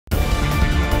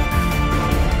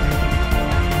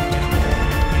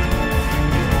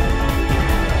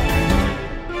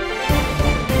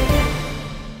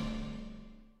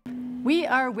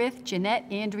are with Jeanette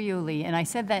Andriulli, and I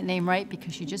said that name right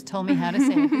because she just told me how to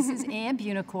say it. This is Ann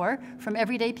Buonocore from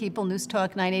Everyday People, News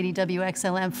Talk 980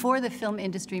 WXLM for the Film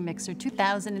Industry Mixer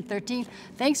 2013.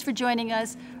 Thanks for joining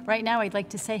us. Right now, I'd like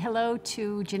to say hello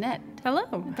to Jeanette.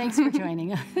 Hello. Thanks for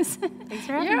joining us. Thanks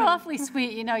for having me. You're awfully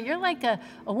sweet. You know, you're like a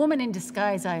woman in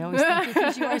disguise, I always think,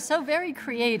 because you are so very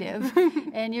creative,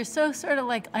 and you're so sort of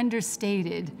like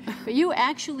understated. But you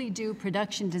actually do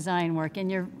production design work,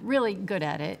 and you're really good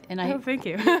at it. And Oh, thank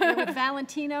you. You're with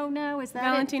Valentino now, is that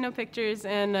Valentino Pictures,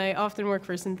 and I often work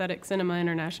for Synthetic Cinema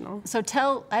International. So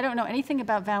I don't know anything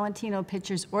about Valentino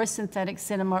Pictures or Synthetic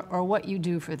Cinema or what you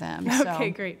do for them.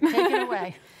 Okay, so great. Take it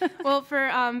away. Well, for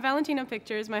Valentino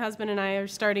Pictures, my husband and I are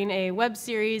starting a web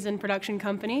series and production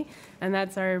company, and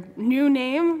that's our new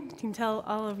name. I can tell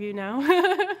all of you now.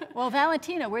 Well,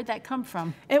 Valentino, where'd that come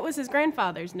from? It was his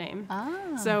grandfather's name.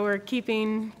 Ah. So we're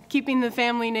keeping the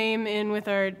family name in with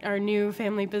our new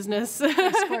family business.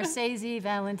 Scorsese,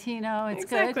 Valentino, it's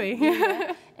exactly. Good.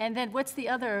 Yeah. And then what's the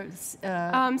other?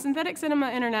 Synthetic Cinema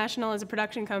International is a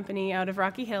production company out of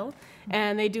Rocky Hill,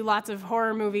 and they do lots of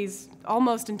horror movies,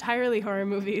 almost entirely horror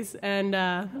movies, and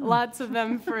lots of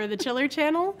them for the Chiller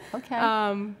Channel,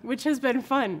 okay. Which has been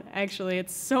fun, actually.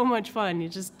 It's so much fun. You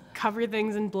just cover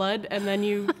things in blood, and then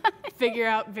you figure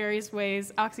out various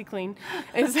ways. OxyClean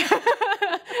is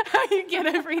how you get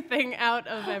everything out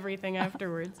of everything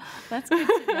afterwards. That's good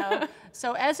to know.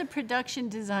 So as a production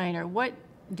designer, what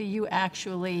do you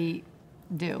actually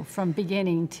do from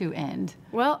beginning to end?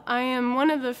 Well, I am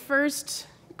one of the first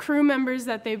crew members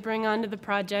that they bring onto the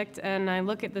project, and I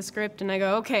look at the script and I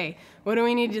go, okay, what do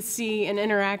we need to see and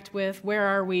interact with? Where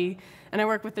are we? And I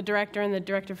work with the director and the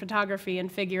director of photography and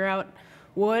figure out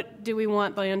what do we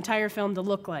want the entire film to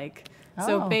look like.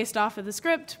 So based off of the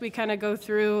script, we kind of go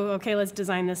through, okay, let's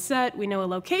design this set. We know a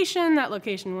location, that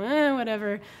location,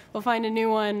 whatever. We'll find a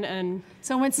new one and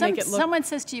so when make it look. Someone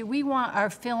says to you, we want our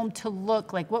film to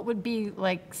look like, what would be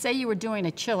like, say you were doing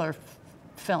a Chiller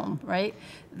film, right?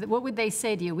 What would they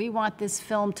say to you? We want this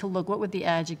film to look, what would the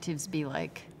adjectives be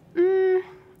like?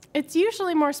 It's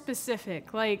usually more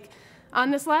specific. Like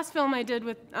on this last film I did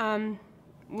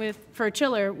for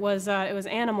Chiller was it was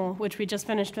Animal, which we just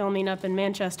finished filming up in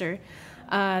Manchester.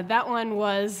 That one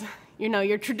was, you know,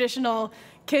 your traditional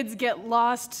kids get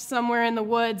lost somewhere in the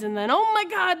woods and then, oh my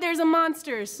God, there's a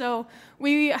monster. So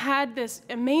we had this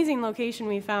amazing location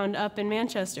we found up in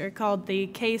Manchester called the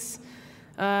Case,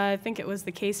 I think it was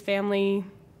the Case Family,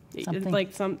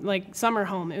 like summer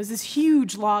home. It was this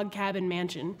huge log cabin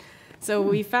mansion. So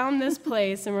we found this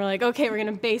place and we're like, okay, we're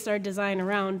gonna base our design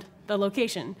around the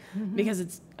location because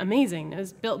it's amazing. It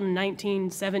was built in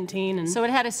 1917 and so it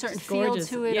had a certain feel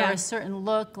to it, yeah. Or a certain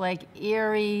look, like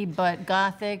eerie but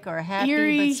gothic, or happy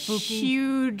eerie, but spooky.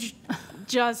 Huge,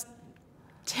 just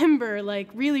timber, like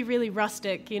really, really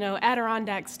rustic. You know,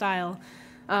 Adirondack style,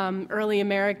 early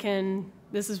American.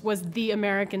 This was the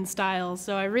American style,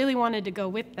 so I really wanted to go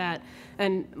with that.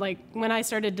 And like when I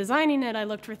started designing it, I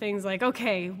looked for things like,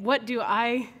 okay, what do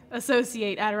I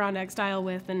associate Adirondack style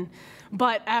with?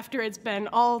 But after it's been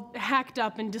all hacked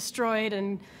up and destroyed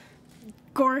and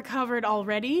gore covered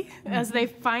already, as they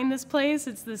find this place,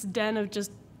 it's this den of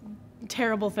just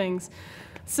terrible things.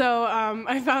 So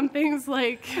I found things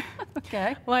like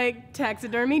like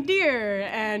taxidermy deer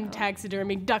and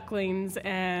taxidermy ducklings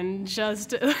and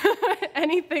just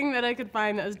anything that I could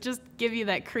find that was just give you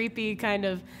that creepy kind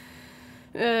of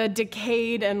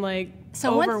decayed and like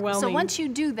overwhelming. So once you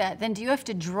do that, then do you have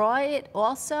to draw it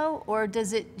also, or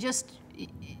does it just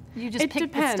you just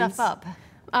pick the stuff up?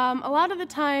 A lot of the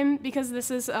time, because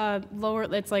this is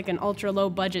it's like an ultra low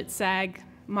budget SAG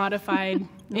modified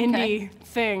indie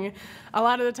thing. A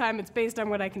lot of the time it's based on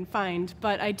what I can find,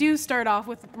 but I do start off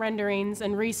with renderings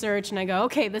and research and I go,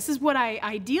 okay, this is what I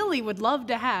ideally would love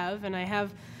to have, and I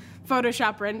have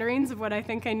Photoshop renderings of what I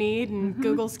think I need and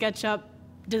Google SketchUp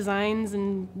designs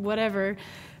and whatever,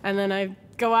 and then I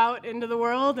go out into the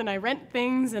world and I rent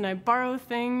things and I borrow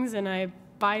things and I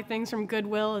buy things from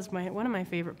Goodwill is one of my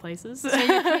favorite places. So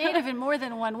you're creative in more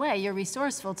than one way. You're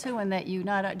resourceful too, in that you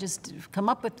not just come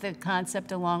up with the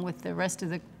concept along with the rest of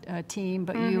the team,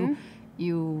 but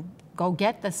you go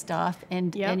get the stuff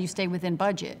and you stay within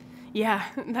budget. Yeah,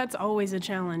 that's always a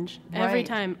challenge. Right. Every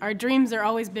time. Our dreams are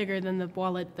always bigger than the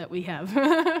wallet that we have.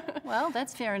 Well,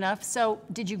 that's fair enough. So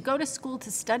did you go to school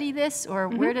to study this, or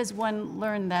where does one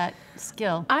learn that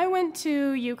skill? I went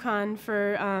to UConn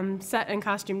for set and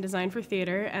costume design for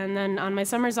theater, and then on my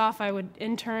summers off I would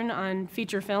intern on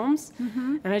feature films,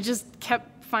 and I just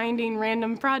kept finding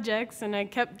random projects, and I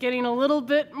kept getting a little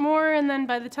bit more, and then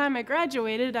by the time I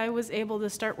graduated, I was able to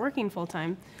start working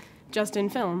full-time. just in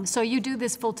film. So you do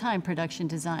this full-time, production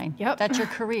design? Yep. That's your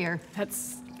career?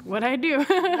 That's what I do.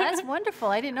 That's wonderful.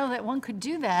 I didn't know that one could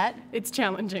do that. It's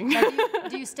challenging. Now,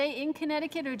 do you stay in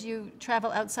Connecticut, or do you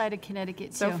travel outside of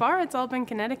Connecticut too? So far, it's all been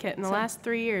Connecticut in the last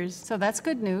 3 years. So that's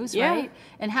good news, Yeah. right?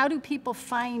 And how do people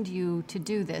find you to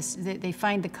do this? They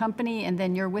find the company, and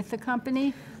then you're with the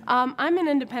company? I'm an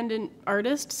independent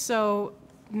artist, so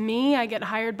I get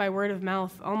hired by word of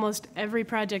mouth. Almost every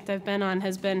project I've been on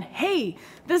has been, hey,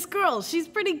 this girl, she's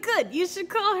pretty good. You should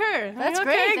call her. That's like,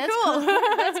 great. okay, That's cool.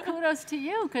 That's kudos to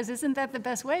you, because isn't that the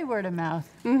best way, word of mouth?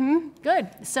 Mm-hmm. Good.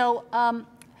 So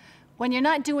when you're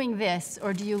not doing this,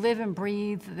 or do you live and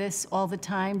breathe this all the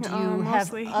time? Do you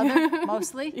mostly. have other,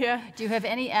 mostly? Yeah. Do you have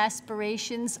any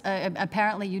aspirations?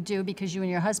 Apparently you do, because you and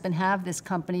your husband have this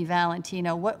company,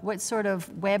 Valentino. What sort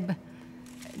of web,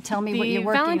 tell me what you're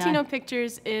working on. The Valentino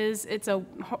Pictures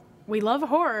we love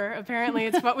horror, apparently.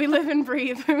 It's what we live and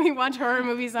breathe. We watch horror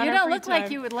movies on our free time. You don't look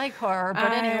like you would like horror,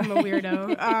 but anyway. I'm a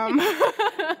weirdo.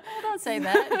 Well, don't say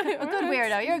that. A good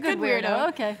weirdo. You're a good weirdo.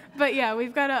 Okay. But yeah,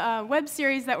 we've got a web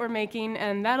series that we're making,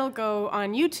 and that'll go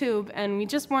on YouTube, and we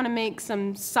just want to make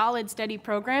some solid, steady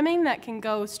programming that can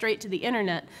go straight to the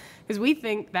internet, because we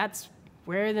think that's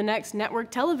where the next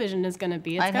network television is going to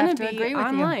be. It's going to be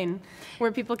online,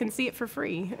 where people can see it for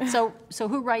free. So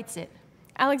who writes it?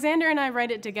 Alexander and I write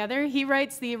it together. He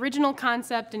writes the original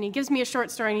concept, and he gives me a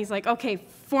short story, and he's like, okay,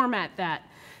 format that.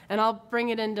 And I'll bring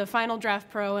it into Final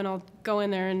Draft Pro, and I'll go in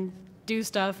there and do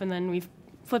stuff, and then we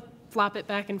flop it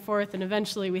back and forth, and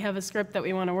eventually we have a script that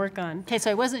we want to work on. Okay, so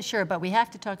I wasn't sure, but we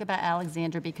have to talk about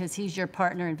Alexander, because he's your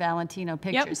partner in Valentino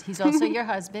Pictures. Yep. He's also your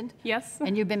husband. Yes.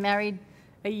 And you've been married?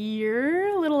 A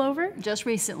year, a little over. Just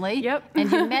recently. Yep.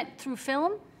 And you met through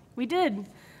film? We did.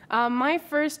 My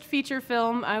first feature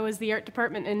film, I was the art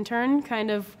department intern,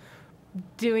 kind of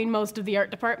doing most of the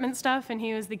art department stuff, and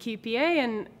he was the key PA,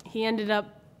 and he ended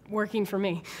up working for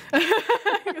me.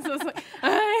 Because I was like,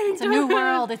 it's a new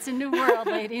world. It's a new world,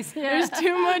 ladies. Yeah. There's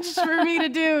too much for me to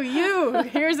do.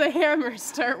 Here's a hammer.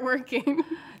 Start working.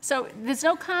 So there's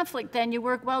no conflict then. You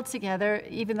work well together,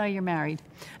 even though you're married.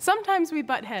 Sometimes we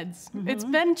butt heads. Mm-hmm. It's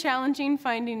been challenging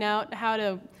finding out how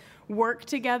to work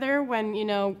together when,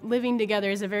 living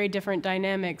together is a very different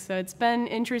dynamic. So it's been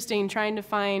interesting trying to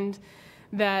find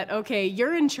that, okay,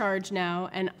 you're in charge now,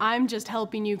 and I'm just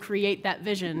helping you create that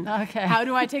vision. Okay. How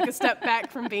do I take a step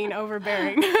back from being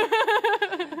overbearing?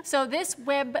 So this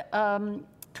web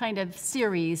kind of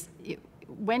series,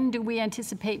 when do we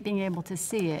anticipate being able to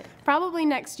see it? Probably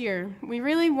next year. We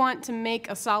really want to make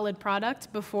a solid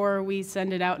product before we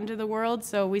send it out into the world.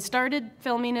 So we started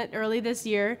filming it early this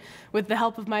year with the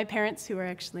help of my parents, who are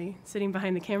actually sitting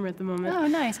behind the camera at the moment. Oh,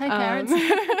 nice. Hi, parents.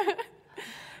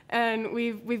 And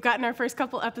we've gotten our first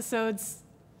couple episodes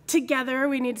together.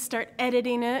 We need to start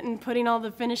editing it and putting all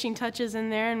the finishing touches in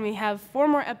there, and we have 4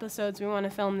 more episodes we want to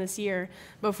film this year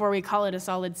before we call it a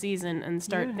solid season and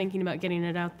start thinking about getting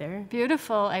it out there.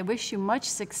 Beautiful. I wish you much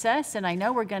success, and I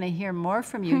know we're going to hear more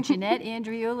from you. Jeanette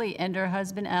Andriulli and her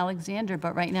husband Alexander,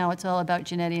 but right now it's all about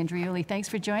Jeanette Andriulli. Thanks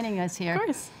for joining us here. Of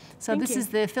course. So this is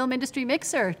the Film Industry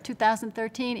Mixer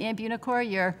 2013. Ann Buonocore,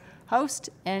 your host,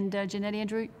 and Jeanette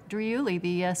Andriulli,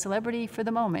 the celebrity for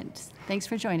the moment. Thanks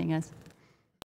for joining us.